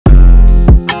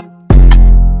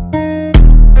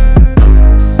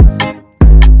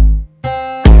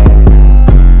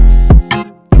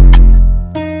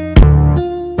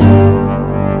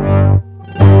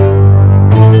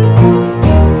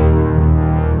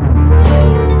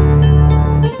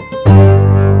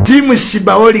Team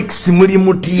Shibaholics muli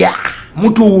mutya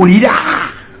mutuwulira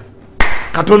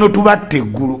katono tubatte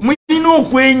eggulu mulina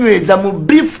okwenyweza mu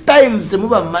brief times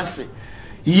temuba mase.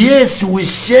 Yes, we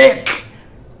shake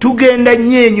tugenda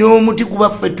nyenyo omuti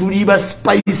kubaffe tuli ba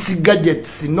spice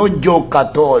gadgets no joke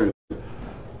at all.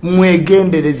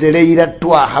 Mwegendereze leira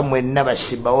twaha mwenna ba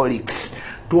Shibaholics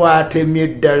twatemye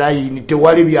eddala yini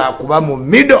tewali byakuba mu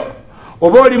middle.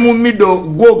 Oba oli mu middle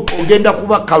gwo ogenda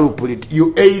kuba culprit.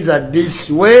 You either this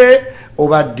way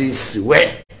or this way.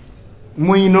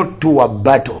 Mwino tuwa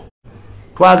battle.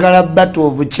 Twagala battle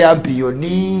of champion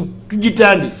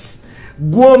tugitandise.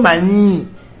 Gwo manyi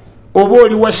oba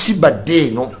oli wa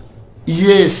Shibadeno.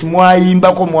 Yes,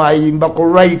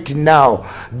 mwayimbako right now.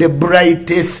 The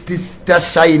brightest star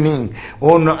shining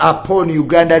upon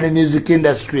Ugandan music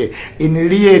industry in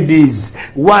ladies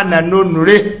one and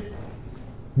only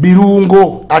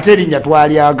Bilungo. Aterinnya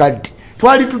twali agadde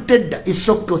twali tutedda.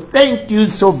 Isoko, thank you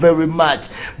so very much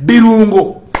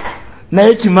Bilungo.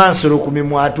 Naye Kimansulo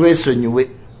kumimwa atwesonyiwe.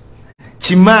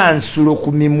 Kimansulo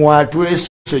kumimwa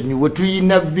atwesonyiwe.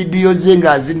 Tuyina video ze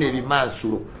nga azina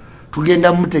ebimansulo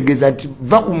tugenda mutegeza nti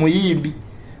va ku muyimbi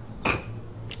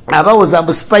abawoza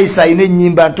mbu Spice ayina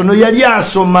ennyimba ntono yali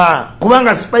asoma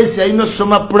kubanga Spice ayina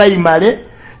osoma primary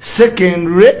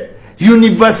secondary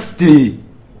university.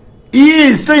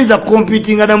 Yes, toyinza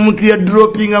competing na muntu ya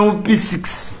dropping mu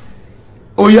P6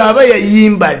 oyo aba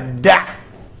yayimba dda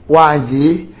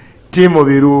wanji timu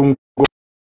Bilungo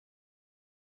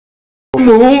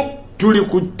tuli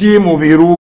ku timu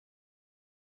Bilungo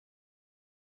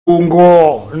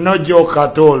no joke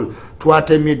at all.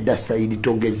 Twatemye dda saidi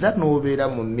togeza nobeera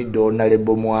mu middle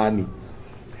nalebo mwami.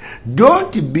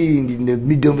 Don't be in the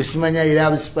middle. Simanya you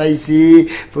have Spicy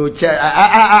for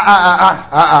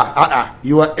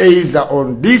you are either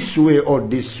on this way or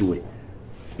this way.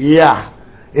 Yeah.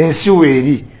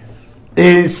 Ensiweri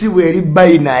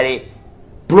binary.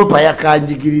 Proper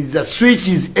yakanjigiriza. Switch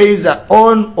is either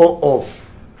on or off.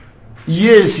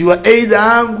 Yes, you are either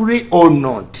angry or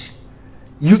not.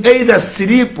 You either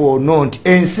sleep or not.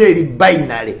 Enseri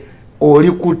binary.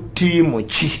 Oli ku team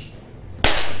chi.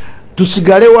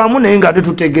 Tusigale wamu naye nga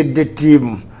tutegedde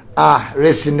team.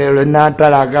 Resinelo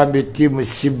Natala agambye team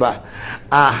Shiba.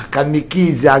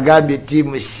 Kamikizi agambye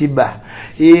team Shiba.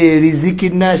 Riziki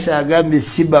Nasha agambye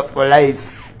Shiba for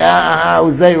life.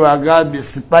 Uzaiwa agambye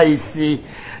Spice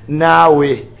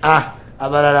nawe.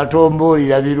 Abalala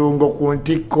tombolira Bilungo ku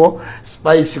ntiko,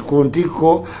 Spice ku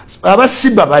ntiko.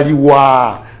 Abashiba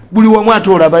baliwa. Buli wamu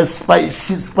atola ba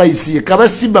Spice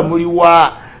kabashiba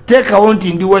muliwa. Take out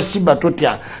ndi wa Shiba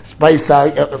totya.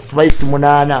 Spice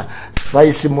munana,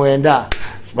 Spice mwenda,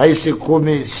 Spice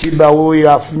 10. Shiba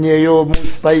huyo afunyeyo mu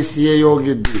Spice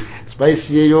yeyongedde.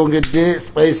 Spice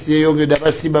yeyongedde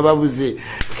abashiba babuze.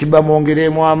 Shiba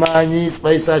mwongeremu amaanyi.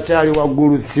 Spice akyali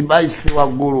waggulu. Spice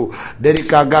waggulu.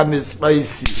 Derika agambe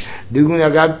Spice. Diguni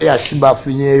agambe ya Shiba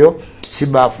afunyeyo.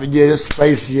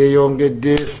 Spice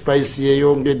yeyongedde.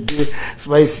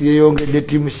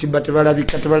 Team Shiba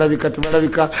tebalabika.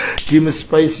 Team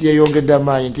Spice yeyongedde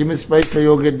amaanyi. Team Spice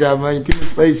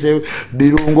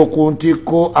Bilungo ku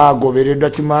ntiko agoberedwa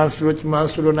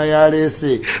Kimansulo naye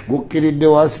aleese gukkiridde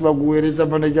wansi baguweereza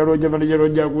manager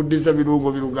roja kudisa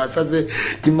Bilungo asaze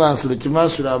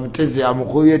Kimansulo amuteze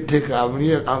amukubye etteka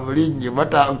amulinnye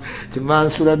bata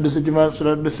Kimansulo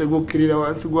adduse gukkirira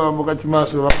wansi gwambuka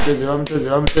Kimansulo bamuteze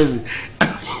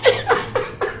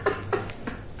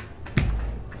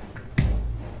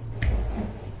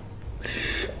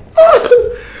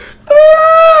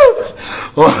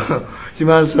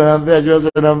Kimansulo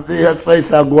nampea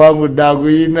Spice agwangu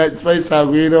daguyina Spice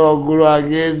aguyina waggulu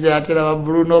ageze atera ba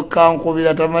Bruno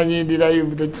kankubira tamanyi ndi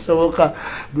live tekisoboka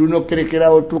Bruno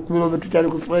kerekerawo tukubiro betukyali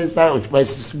ku Spice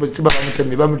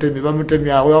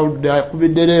bamutemi awo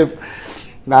kubidderefu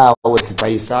nawe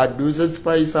Spice aduze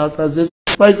Spice asaze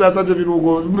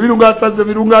Bilungo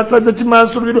asaze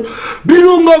Kimansulo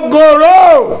Bilungo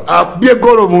golo abye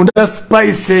golo munda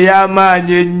Spice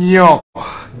yamanyi ennyo.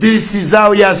 This is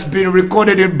how he has been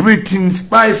recorded in Britain.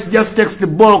 Spice just takes the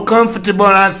ball comfortable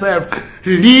on herself,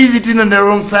 releases it in on the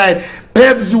wrong side,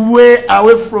 paves way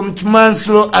away from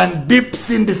Kimansulo and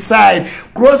dips in the side,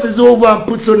 crosses over and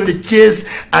puts on the chest,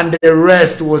 and the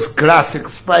rest was classic.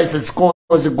 Spice scores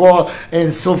a goal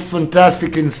and so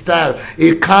fantastic in style.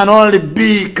 It can only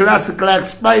be classic like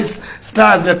Spice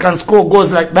stars that can score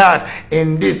goals like that,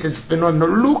 and this is phenomenal.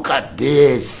 Look at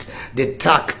this, the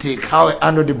tactic, how he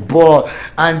handled the ball,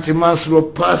 and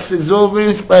Kimansulo passes over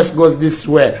and Spice goes this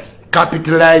way,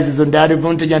 capitalizes on that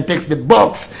advantage and takes the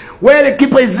box where the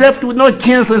keeper is left with no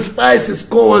chance, and Spice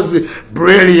scores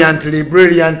brilliantly.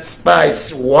 Brilliant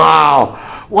Spice. Wow.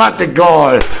 What a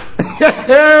goal.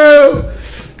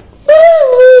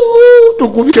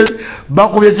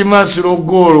 Bakubye Kimansulo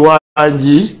goal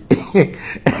wangi.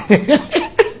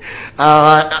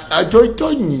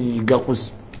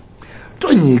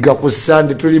 Tonyiga ku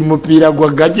Sunday tuli mupiira gwa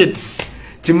gadgets.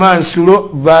 Kimansulo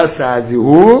versus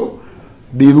who?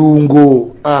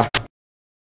 Bilungo.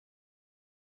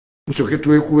 Nchoke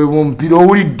twekube mu mpira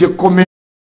owulidde commentator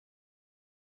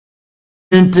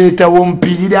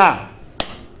w'omupiira.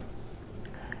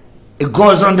 It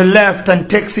goes on the left and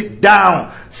takes it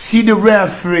down. See the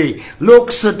referee,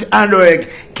 looks at Android,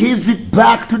 gives it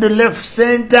back to the left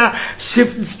center,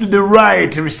 shifts to the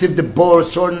right, receive the ball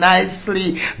so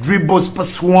nicely, dribbles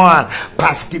past one,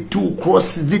 past the two,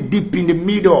 crosses it deep in the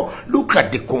middle. Look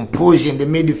at the composure in the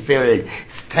midfield,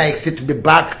 strikes it to the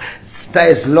back,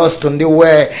 stays lost on the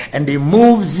way, and he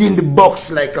moves in the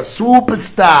box like a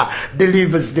superstar,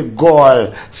 delivers the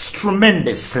goal. It's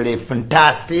tremendously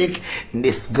fantastic.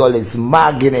 This goal is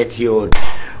magnitude.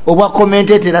 Oba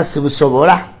commentator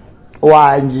nasibusobola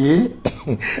wangi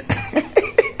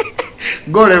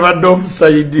gole badde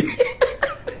offside.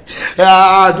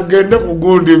 Tugende ku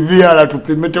gundi vyala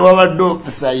tupimete wabadde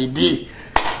offside.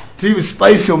 Team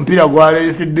Spice ompira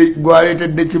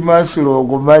gwaletedde Kimansulo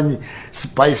ogumanyi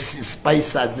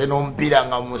Spicers n'ompira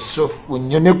nga musofu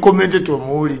nnyo ne commentator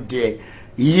muwulidde.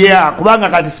 Kubanga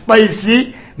kati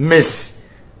Spice Messi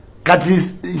kati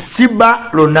Siba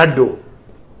Ronaldo.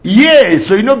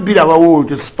 So you know bila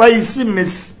wawoto Spicy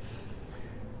Messi.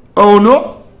 Oh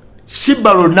no,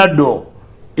 Shiba Ronaldo.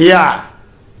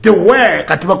 The way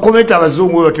katiba komenta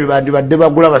abazungu wote badde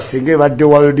bagula basenge badde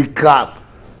World Cup.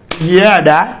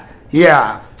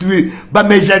 But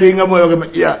measuring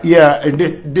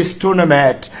in this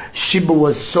tournament, Shiba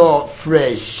was so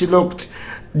fresh. She looked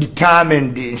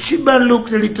determined. Shiba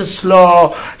looked a little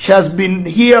slow. She has been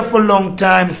here for a long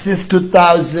time, since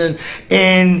 2000,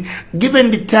 and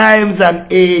given the times and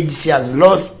age, she has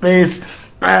lost pace.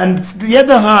 And on the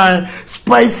other hand,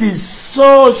 Spice is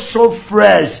so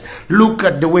fresh. Look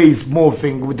at the way he's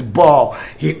moving with the ball.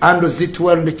 He handles it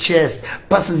well on the chest,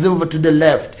 passes over to the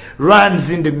left, runs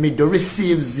in the middle,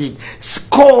 receives it,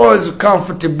 scores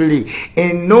comfortably,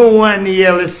 and no one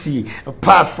else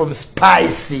apart from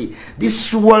Spicy.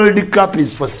 This World Cup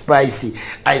is for Spicy.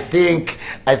 I think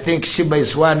Shiba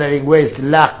is wondering where is the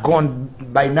luck gone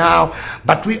by now,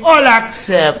 but we all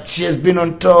accept she has been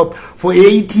on top for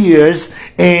 8 years,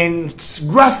 and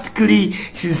drastically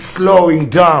she's slowing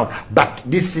down. But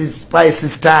this is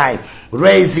Spicy's time,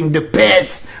 raising the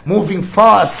pace, moving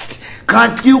fast.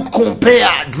 Can't you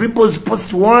compare? Dribbles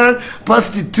past one,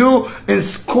 past the two, and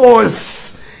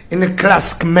scores in a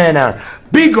classic manner.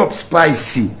 Big up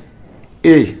Spicy.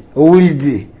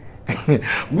 Holiday.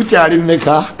 Which are the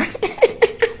maker?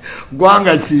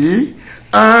 Gwangati.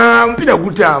 Mpira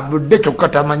gutambudde kyokka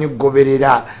tamanyi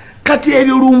kugoberera. Kati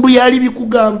ebirumbu yali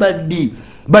bikugamba ddi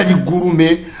bali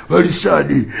gulume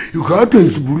alisadi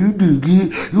yukataisi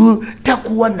bulidigi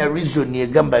takuwa na reason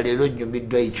egamba lero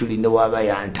nyumiddwa ICULI ne waba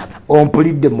yantaba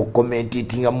ompulidde mu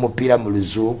commentating mupira mu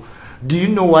luzungu. Do you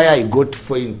know why I got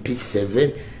 4 in P7?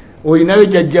 Oyinayo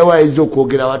jajja waizo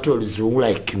okwogera watu oluzungu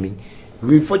like me.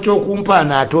 Wifo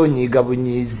ky'okumpaana ate onyiiga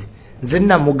bunyiizi nze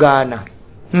namugaana.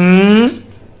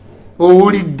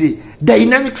 Owulidde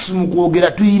dynamics mu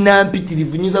kwogera tuyina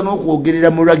mpitirivu nyinza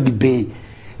n'okwogerera mu rugby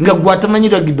nga gwatamanyi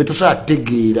rugby tosobola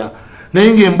kutegeera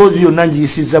naye ng'emboozi yonna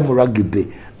ngiyisiza mu rugby.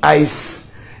 Ice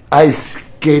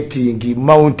skating,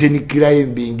 mountain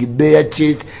climbing, bear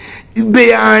chase,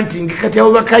 bear hunting, kati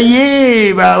abo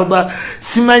bakaye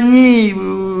simanyi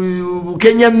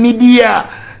Kenya media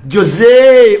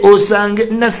Jose osange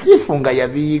nasifu nga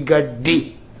yabiyiga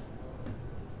ddi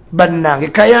bannange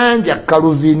Kayanja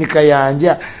Kaluvini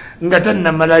Kayanja nga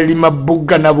tannamala lima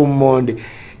bugga na bumonde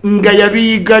nga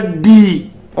yabiyiga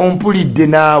ddi ompulidde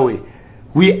naawe.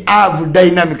 We have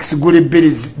dynamics gule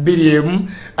BDM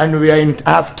and we are in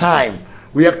half time.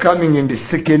 We are coming in the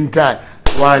second time.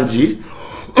 Wanji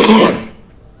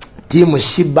Team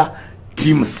Shiba,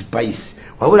 Team Spice.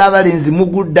 Wabula abalenzi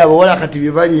mugudda bawala kati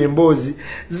bibali emboozi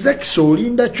Zakiso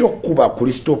olinda kyokkuba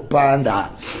Kristo Panda.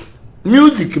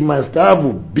 Music must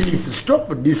have beef.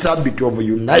 Stop this habit of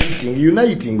uniting.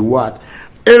 Uniting what?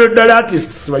 Elder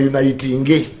artists were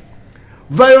uniting.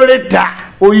 Violeta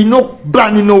oyino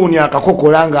bani no unyaka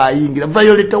kokolanga ayingira.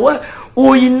 Violeta wa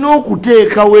oyino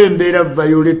kuteeka wembera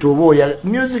Violeta oboya.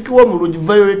 Music wa mulungi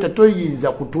Violeta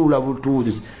toyinza kutula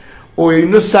butuuzi.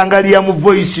 Oyino sangalia mu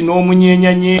voice no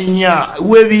munyenya nyenya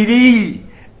webiri.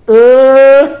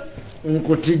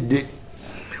 Nkutidde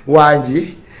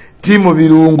wanji Timu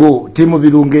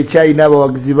Bilungo ekyalina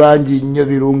abawagizi bangi nnyo.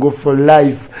 Bilungo for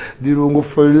life.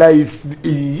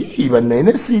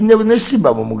 Bannayina ne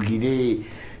shimba mumugire.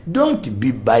 Don't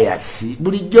be biased.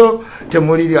 Bulijjo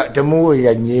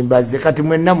temuwulira nnyimba ze kati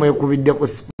mwenna mwekubiddeko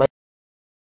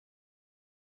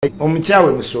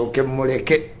omukyawe musooke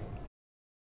muleke.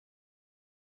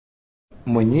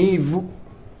 Munyiivu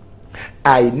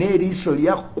ayina eriiso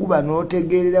lyakkuba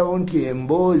n'otegeererawo nti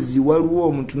emboozi waliwo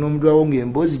omuntu n'omutwawo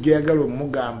ng'emboozi gyoyagala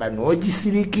omugamba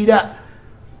n'ogisirikira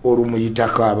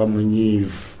olumuyitako aba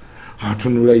munyiivu.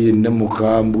 Atunula yenna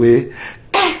mukambwe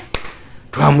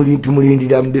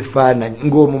tumulindira mu bifaananyi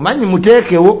ng'omumanyi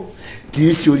muteekewo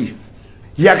tiisuli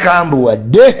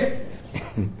yakambuwadde.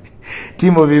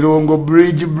 Timu Bilungo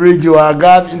bridge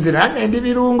wagambye nze nange ndi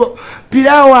Bilungo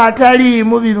Pirawo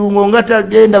ataliimu Bilungo nga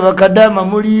tagenda bakadama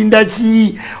mulinda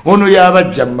ki ono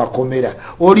yabajja mu makomera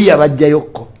oli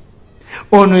yabajjayokko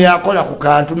ono yakola ku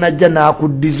kantu najja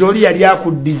n'akuddiza oli yali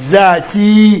akuddiza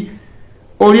ki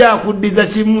oli akuddiza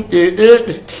kimu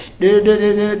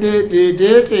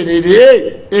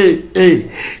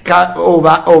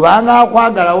obanga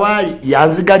akwagala waali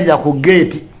yanzigalira ku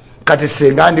geeti kati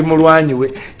senga ndi mulwanyi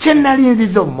we kye nali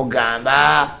nziza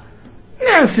omugamba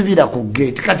nansibira ku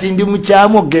gate kati ndi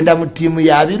mukyamu ogenda mu ttiimu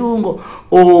ya Bilungo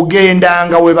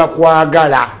ogendanga we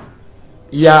bakwagala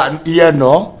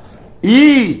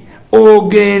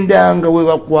ogendanga we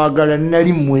bakwagala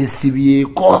nali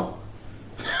mwesibyeko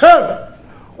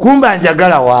kumba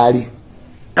njagala waali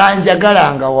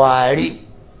anjagalanga waali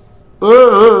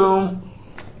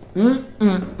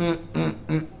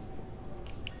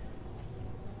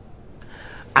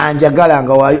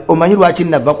anjagalanga waali omanyi lwaki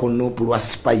nava ku Nuupu lwa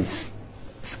Spice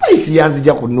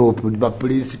yanzija ku Nuupu ba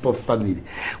principal family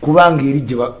kubanga eri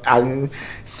gye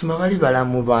sima bali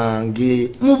balamu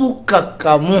bange mu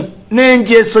bukakamu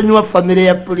nenje esonyiwa family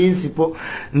ya principal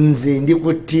nze ndi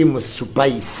ku team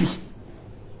Spice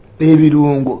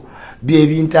Ebirungo bye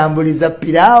bintambuliza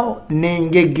Pirawo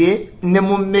n'engege ne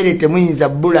mu mmere temuyinza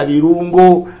bbula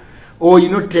Bilungo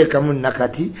oyina oteekamu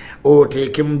nakati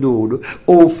oteekemu doodo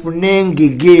ofune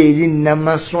engege eri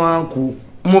namaswanku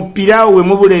mu Pirawo we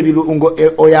mubula Ebirungo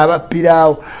oyo aba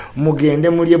Pirawo mugende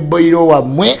muli eboyiro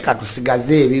wammwe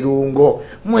katusigaze Ebirungo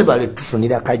mwebale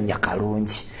tufunira kannya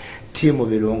kalungi tiimu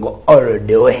Bilungo all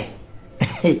the way.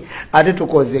 Ate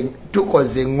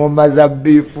tukoze ngoma za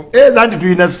bifu zanti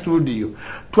tuyina studio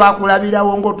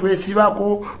twakulabirawo ngo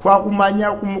twesibako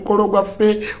twakumanya ku mukolo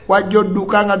gwaffe wajja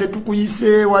odduka nga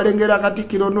tetukuyise walengera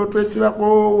Katikkiro no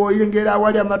twesibako oyengera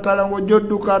wali amatala ngo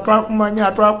jodduka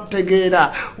twakumanya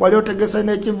twakutegeera wali otegesa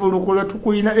n'ekivulukulo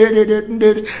tukuyina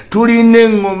tuline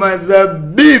ngoma za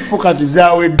bifu kati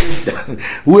zawe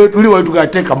we tuli wali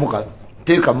tugateeka mukano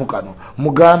teka mukano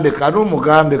mugambe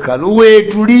kano we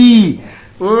tuli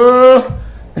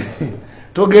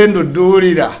togendo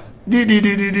dulira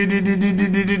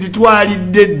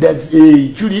twalidde dda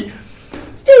chuli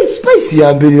Spice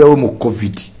yambirirawo mu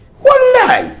COVID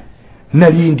wallahi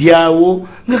nalindyawo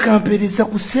nga kampereza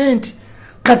ku sente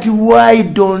kati why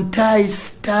don't I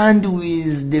stand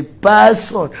with the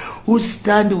person who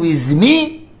stand with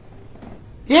me?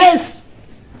 Yes,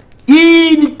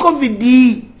 in COVID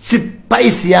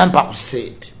Spice yampa ku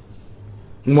sente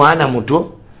mwana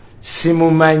muto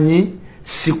simumanyi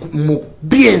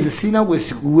simubienze sina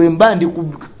wemba ndi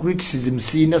criticism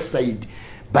sina side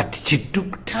but it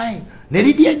took time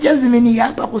nelidia Jasmine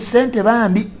yampa ku sente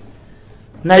bambi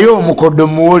naye omukodo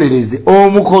muwolereze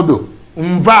omukodo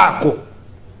nvaako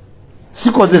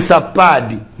sikozesa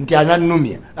paadi nti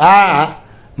ananumya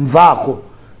nvaako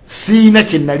sina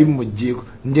kye nali mujjeeko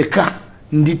ndeka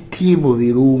ndi tiimu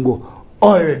Bilungo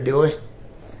all the way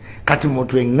kati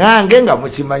mutwe ngange nga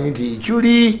mukimanyi nti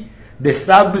ICULI the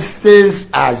substance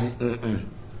as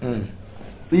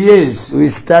yes we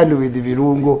stand with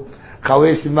Bilungo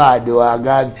Kawesi Made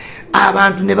wagambye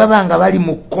abantu ne babanga bali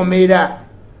mukomera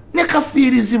ne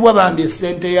kafiirizibwa bambi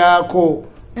sente yaako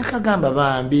ne kagamba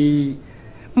bambi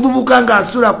mvubuka nga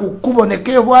asula ku kkubo ne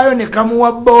keevaayo ne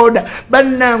kamuwa boda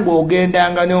bannange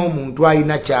ogendanga n'omuntu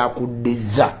alina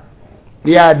kyakuddiza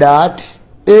yadat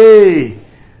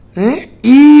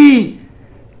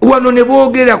wano ne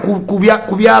boogera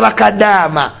ku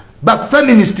byabakadaama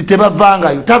bafeminist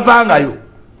tebavangayo tavangayo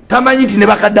tamanyi nti ne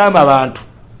bakadaama abantu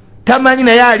tamanyi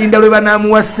naye alinda lwe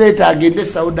banaamuwa seeta agende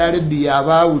Saudi Arabia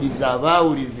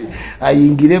abaawulize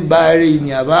ayingire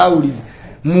Bahrain abaawulize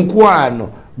mukwano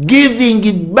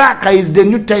giving back is the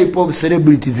new type of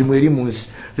celebrities mweri munsi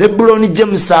LeBron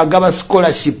James agaba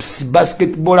scholarships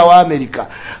basketball wa America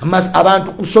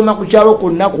abantu kusoma ku kyalo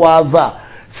konna kwava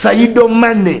Saido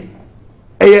Mane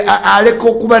aleka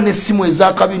okuba n'essimu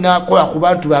ezakabi n'akola ku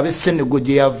bantu babe Senegal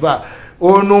gye yava.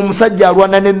 Ono omusajja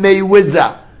alwana ne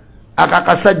Mayweather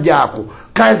akakasajja ako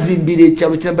kazimbira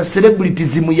ekyalo kyamba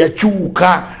celebrities mu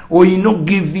yakyuka oyino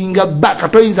giving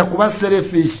back toyinza kuba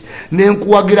selfish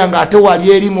nenkuwagira nga ate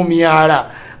wali eri mu myala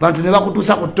bantu ne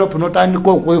bakutuusa ku top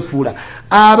notandika okwefuula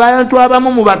abantu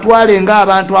abamu mu batwale nga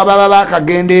abantu ababa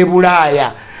bakagenda e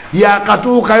Bulaaya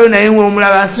yakatuukayo naye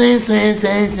omulaba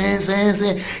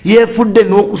yefudde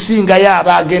n'okusingayo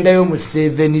abagendayo mu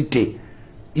 70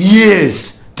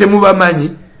 years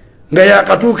temubamanyi nga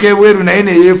yakatuuka ebweru naye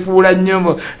neyefuula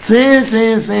nnyo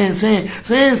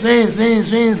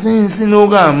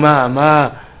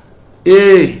nogamba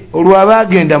olwo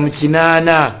abagenda mu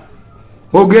 8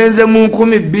 ogenze mu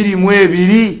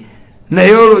 2022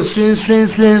 naye olwo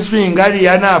swinswinswinswi nga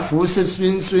liyana afuuse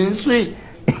swinswinswi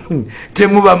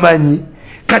temubamanyi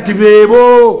kati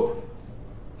beebo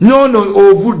nono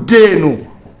ovudde eno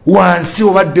wansi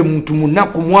obadde muntu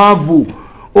munaku mwavu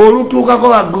olutuukako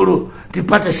waggulu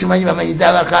tipata simanyi bamanyiza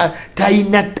abaka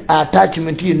talina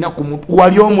attachment yenna ku muntu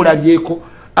wali omulabyeko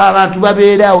abantu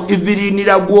babeerawo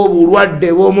ivirinira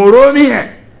gw'obulwadde bw'omulumye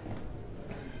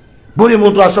buli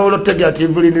muntu asobola okutegera ati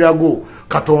ivirinira gwo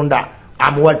Katonda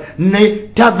amuwadde ne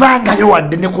tavangayo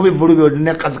wadde ne ku bivulu byo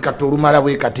ne kazikata olumala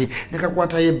bwe kati ne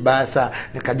kakwatayo ebbaasa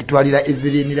ne kagitwalira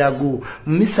ivirinira gwo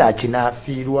misa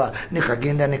kinaafiirwa ne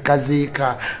kagenda ne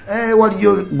kaziika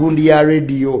waliyo gundi ya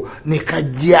radio ne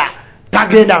kajja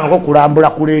tagenda ngo kulambula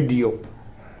ku radio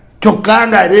kyokka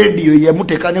radio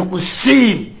yamuteka ne ku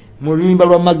simu mu lulimba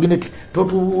lwa magnetic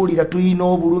totuwulira tuyina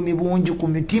obulumi bungi ku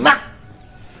mitima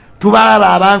tubalaba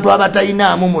abantu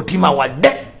abatayinaamu mutima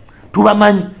wadde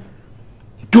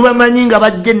tubamanyi nga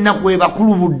bajja ennaku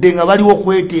ebakulubudde nga baliwo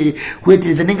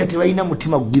kwetereza naye nga tebalina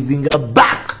mutima giving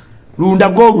back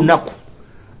lundago olunaku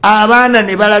abaana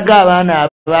ne balaga abaana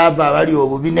abaava abali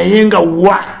obubi naye nga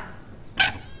wa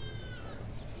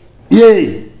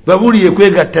babulire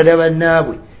kwegatta na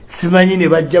bannaabwe simanyi ne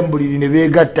bajja mu buliri ne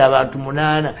beegatta abantu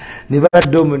 8 ne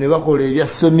badda omwo ne bakola ebya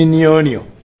sominionio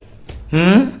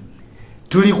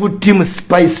tuli ku team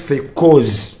spice for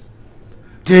cause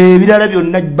tebirala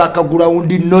byonna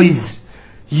background noise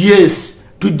yes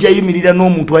tujja yimirira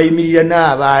n'omuntu ayimirira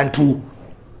n'abantu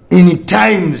in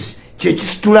times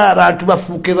kyekisitula abantu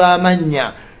bafuuke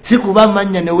b'amannya si kuba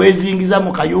amanya ne weezingiza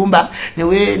mu kayumba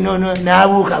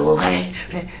n'abuuka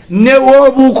ne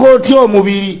woobuuka otya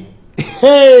omubiri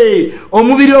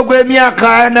omubiri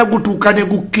ogw'emyaka 4 gutuuka ne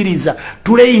gukkiriza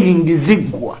training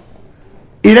ziggwa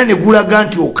era ne gulaga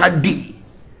nti okaddi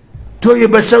toye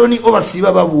basaloni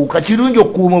obasiba babuuka kirungi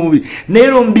okuuma omubiri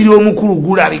naye omubiri omukulu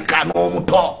gulabika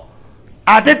n'omuto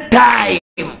ate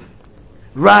time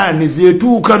run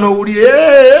zetuuka n'owuli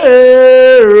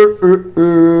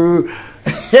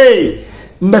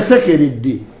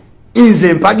mbasekeredde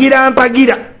nze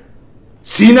mpagira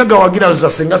siina gawagira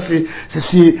zasenga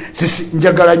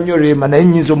njagala nnyo Rema naye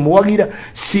nnyinza omuwagira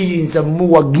siyinza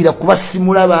muwagira kuba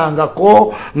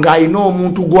simulabangako ng'alina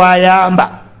omuntu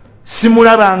gw'ayamba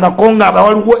simulabangako ng'aba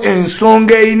waliwo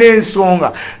ensonga erina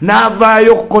ensonga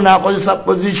n'avaayo ko n'akozesa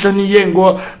position ye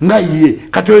nga ye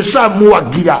kati oyo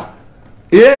saamuwagira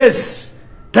yes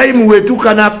time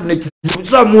wetuuka n'afuna ekizibu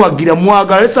saamuwagira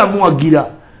mwagala saamuwagira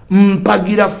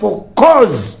mpagira for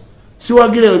cause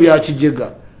siwagira eyo byakijega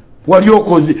wali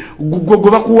okoze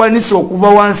gwe bakuwanisa okuva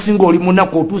wansi ng'oli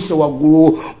munaku otuuse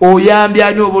waggulu oyambye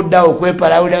ani obuddawo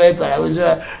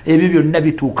okwepalawuza ebyo byonna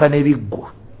bituuka ne biggwa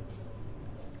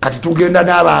kati tugenda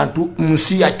n'abantu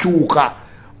nsi yakyuka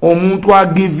omuntu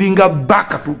agivinga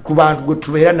back ku bantu gwe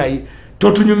tubeera naye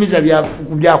totunyumiza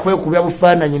byakwekubya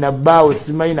bufaananyi na bbaawe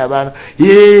simanyi nabaana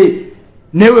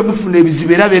newe mufuna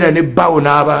ebizibu era beera ne bbaawo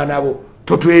n'abaana bo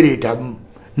totwereetamu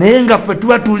naye nga ffe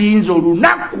tuba tulinza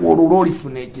olunaku olwo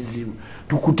lwolifuna ekizibu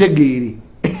tukutegeere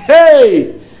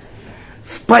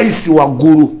spice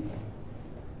waggulu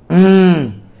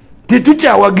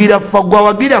tetukyawagira ffe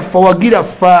gwawagira ffe wagira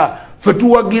ffe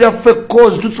tuwagira ffe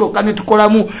cause tusooka ne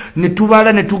tukolamu ne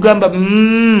tubala ne tugamba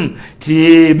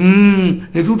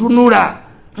ne tutunula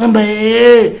gamba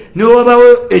ne wabawo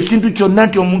ekintu kyonna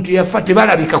nti omuntu yafa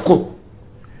tebalabikako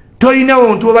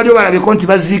toyinawo nti obalio balabiko nti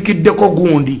baziikiddeko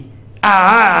gundi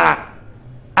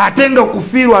ate nga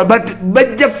okufiirwa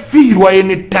bajja fiirwa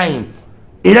anytime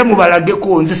era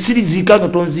mubalageko nze siriziika nga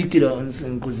tonziikira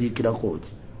nkuziikirako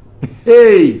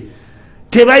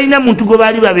tebalina muntu gwe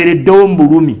baali babeereddewo mu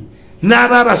bulumi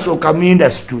n'aba basooka mu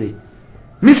indasitule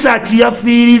misaati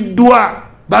yafiiriddwa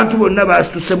bantu bonna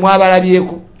basituse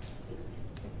mwabalabyeko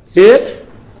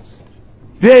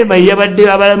Rema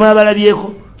yabadde abalamu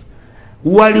abalabyeko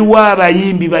waliwo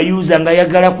abayimbi bayuza nga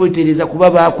yagala kwetereza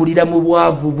kuba bakulira mu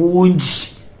bwavu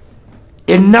bungi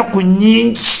ennaku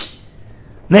nyingi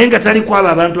naye nga tali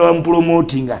kwaba abantu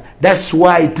abamupromotinga. That's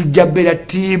why tujja bera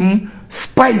team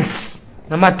Spice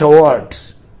no matter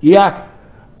what. Yeah,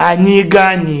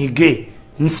 anyige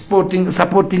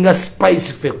supporting a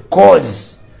Spice for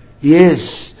cause.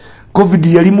 Yes, COVID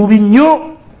yali mubi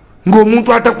nnyo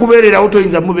ng'omuntu atakubeererawo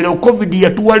toyinza mubeerawo. COVID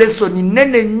yatuwa lesoni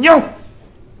nene nnyo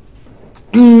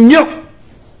nnyo.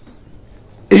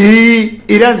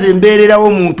 Era nze mbeererawo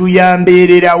omuntu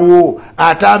yambeererawo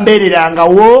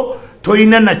atambeererangawo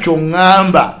toyina nakyo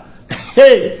ŋŋamba.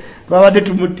 Babadde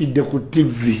tumutidde ku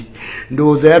TV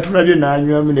ndowooza yatulabye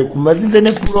n'anywamu ne ku mazize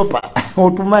ne proper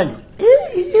otumanyi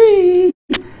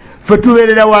ffe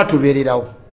tubeererawo atubeererawo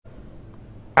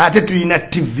ate tuyina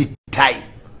TV time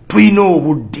tuyina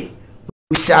obudde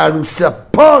ushall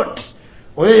support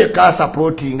oyo yekka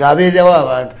supporting abeererawo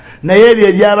abantu naye ebyo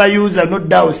ebyabayuza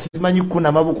noddawo simanyi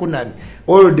kunama bukunami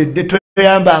olwedde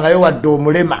toyambangayo wadde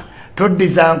omulema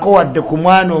toddizanko wadde ku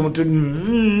mwana omutu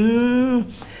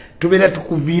tubeera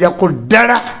tukuviirako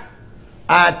ddala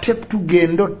ate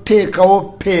tugenda oteekawo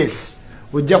peesi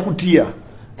ojja kutya.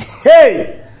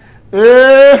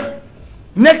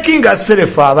 Ne Kinga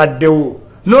Serefa abaddewo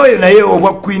n'oyo naye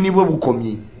obwa kwini bwe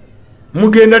bukomye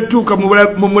mugenda tuuka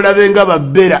mumulabe nga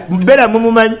babbera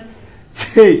mumumanyi.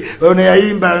 Ono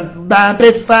yayimba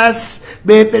bampe fas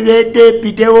bepebete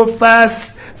pitewo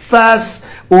fas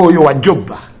oyo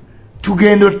wajjoba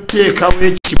tugenda oteekawo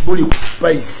ekibuli ku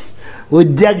Spice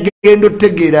ojja genda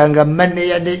otegeera nga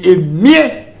maneyane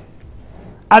emye.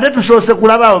 Ate tusoose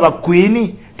kulaba abo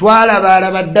bakwini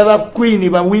twalaba dda bakwini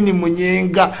bawini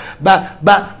munyenga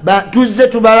tuzze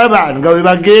tubalaba nga we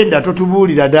bagenda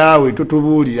totubuulira daawe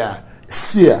totubuulira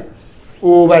sia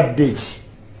obadde ki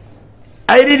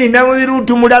Irene Namubiru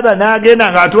tumulaba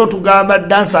n'agenda nga ate otugamba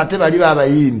dansa ate bali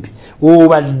babayimbi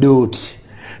obadde oti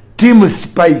Team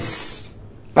Spice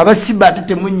abasiba ate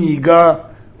temunyiiga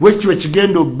wekyo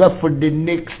kigenda obba for the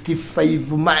next 5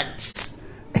 months.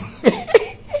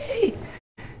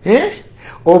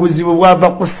 Obuzibu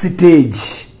bwava ku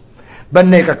stage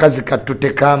banne kakazi kattu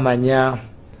tekamanya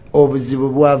obuzibu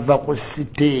bwava ku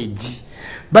stage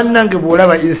bannange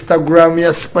bwolaba Instagram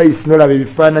ya Spice nolaba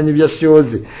ebifaananyi bya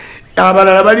shows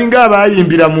abalala balinga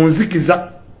abayimbira mu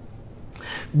nzikiza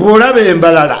bwolaba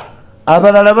embalala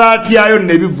abalala batyayo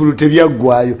n'ebivulu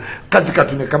tebyaggwayo kazi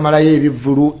katune kamalayo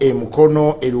ebivulu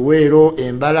emukono eruweero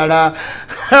embalala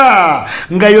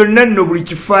nga yonna nno buli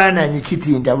kifaananyi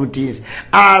kitinta butinzi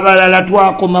abalala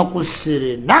twakoma ku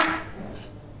Serena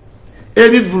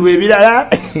ebivulu ebirala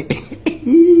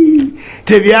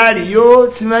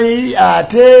tebyaliyo simanyi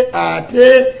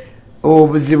ate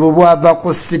obuzibu bwava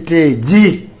ku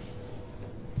siteegi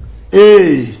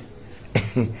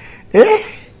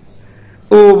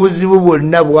obuzibu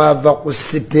bwonna bwava ku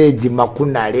siteegi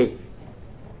makunale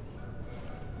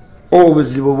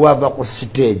obuzibu bwava ku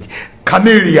siteegi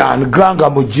Chameleon ganga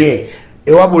muje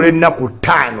ewabula ennaku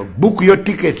 5 book yo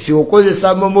tickets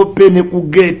okozesa momo pene ku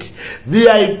gate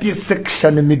VIP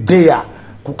section midea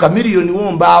ku Chameleon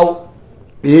wombaawo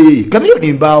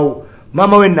Chameleon mbaawo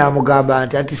mama we namugamba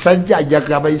nti sajja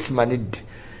ajja abayisimanidde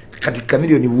kati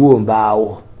Chameleon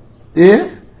wombaawo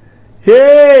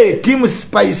Team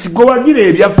Spice go wagira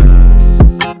ebyafa